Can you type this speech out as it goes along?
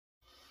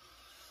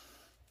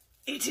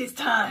It is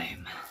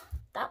time.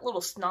 That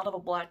little snot of a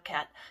black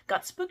cat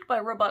got spooked by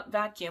a robot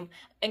vacuum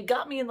and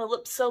got me in the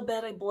lip so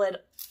bad I bled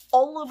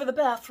all over the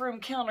bathroom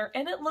counter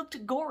and it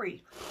looked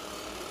gory.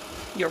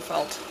 Your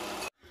fault.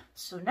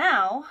 So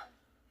now...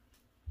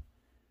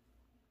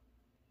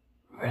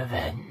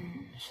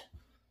 revenge.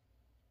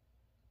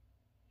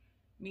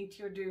 Meet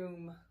your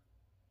doom.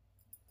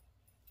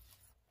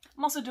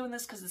 I'm also doing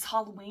this because it's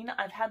Halloween.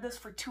 I've had this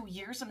for 2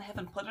 years and I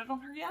haven't put it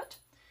on her yet.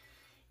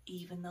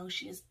 Even though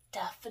she has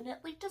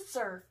definitely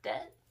deserved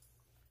it.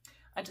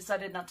 I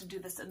decided not to do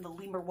this in the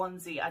lemur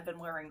onesie I've been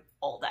wearing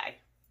all day.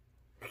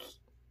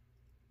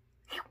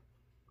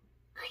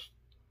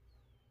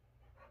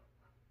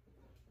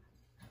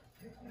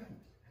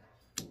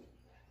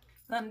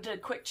 Then did a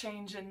quick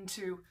change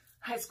into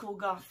high school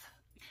goth.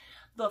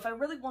 Though if I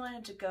really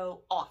wanted to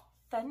go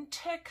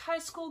authentic high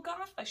school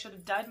goth, I should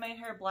have dyed my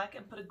hair black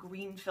and put a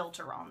green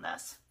filter on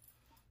this.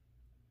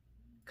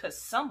 Because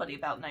somebody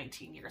about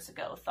 19 years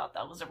ago thought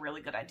that was a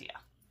really good idea.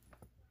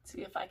 Let's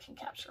see if I can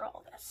capture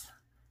all this.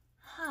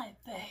 Hi,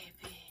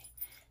 baby.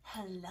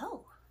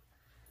 Hello.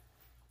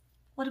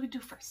 What do we do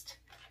first?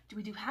 Do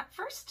we do hat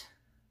first?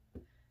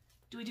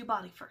 Do we do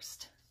body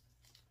first?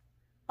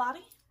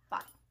 Body?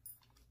 Body.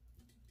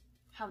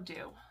 How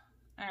do?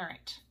 All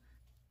right.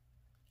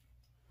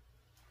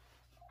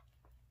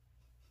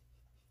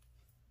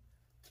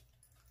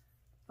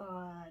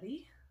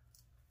 Body.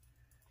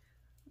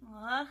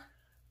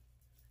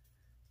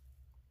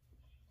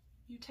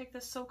 You take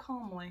this so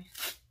calmly.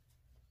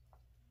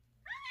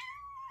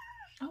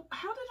 Oh,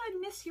 how did I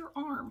miss your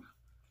arm?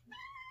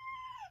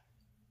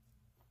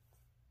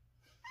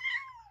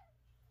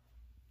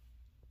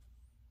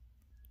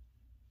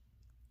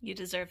 You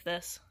deserve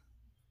this.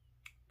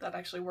 That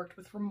actually worked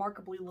with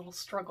remarkably little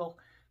struggle.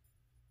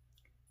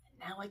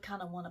 And now I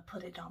kind of want to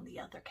put it on the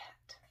other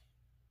cat.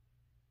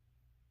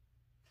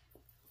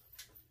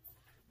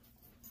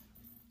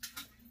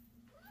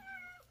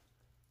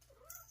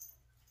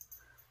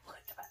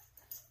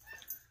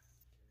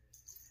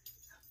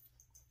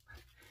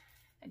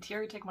 And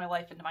here I take my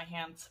life into my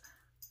hands.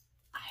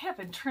 I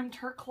haven't trimmed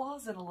her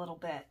claws in a little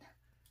bit.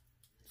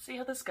 See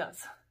how this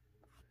goes.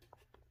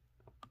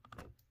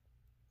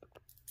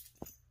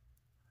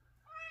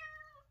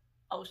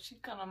 Oh, she's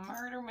gonna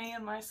murder me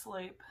in my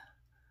sleep.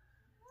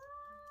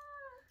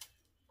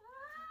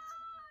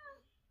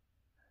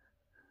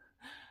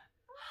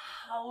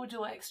 How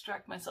do I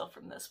extract myself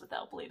from this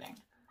without bleeding?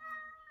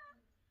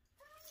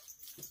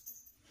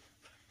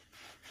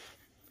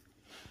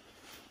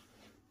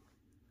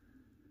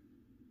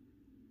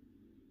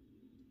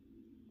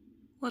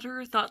 What are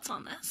her thoughts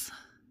on this?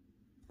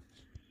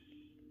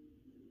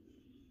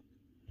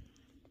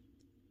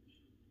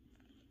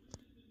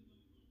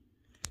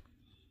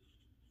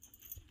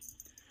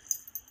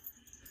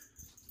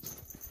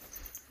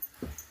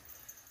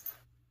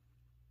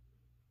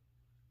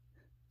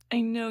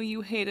 I know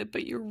you hate it,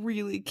 but you're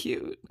really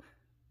cute.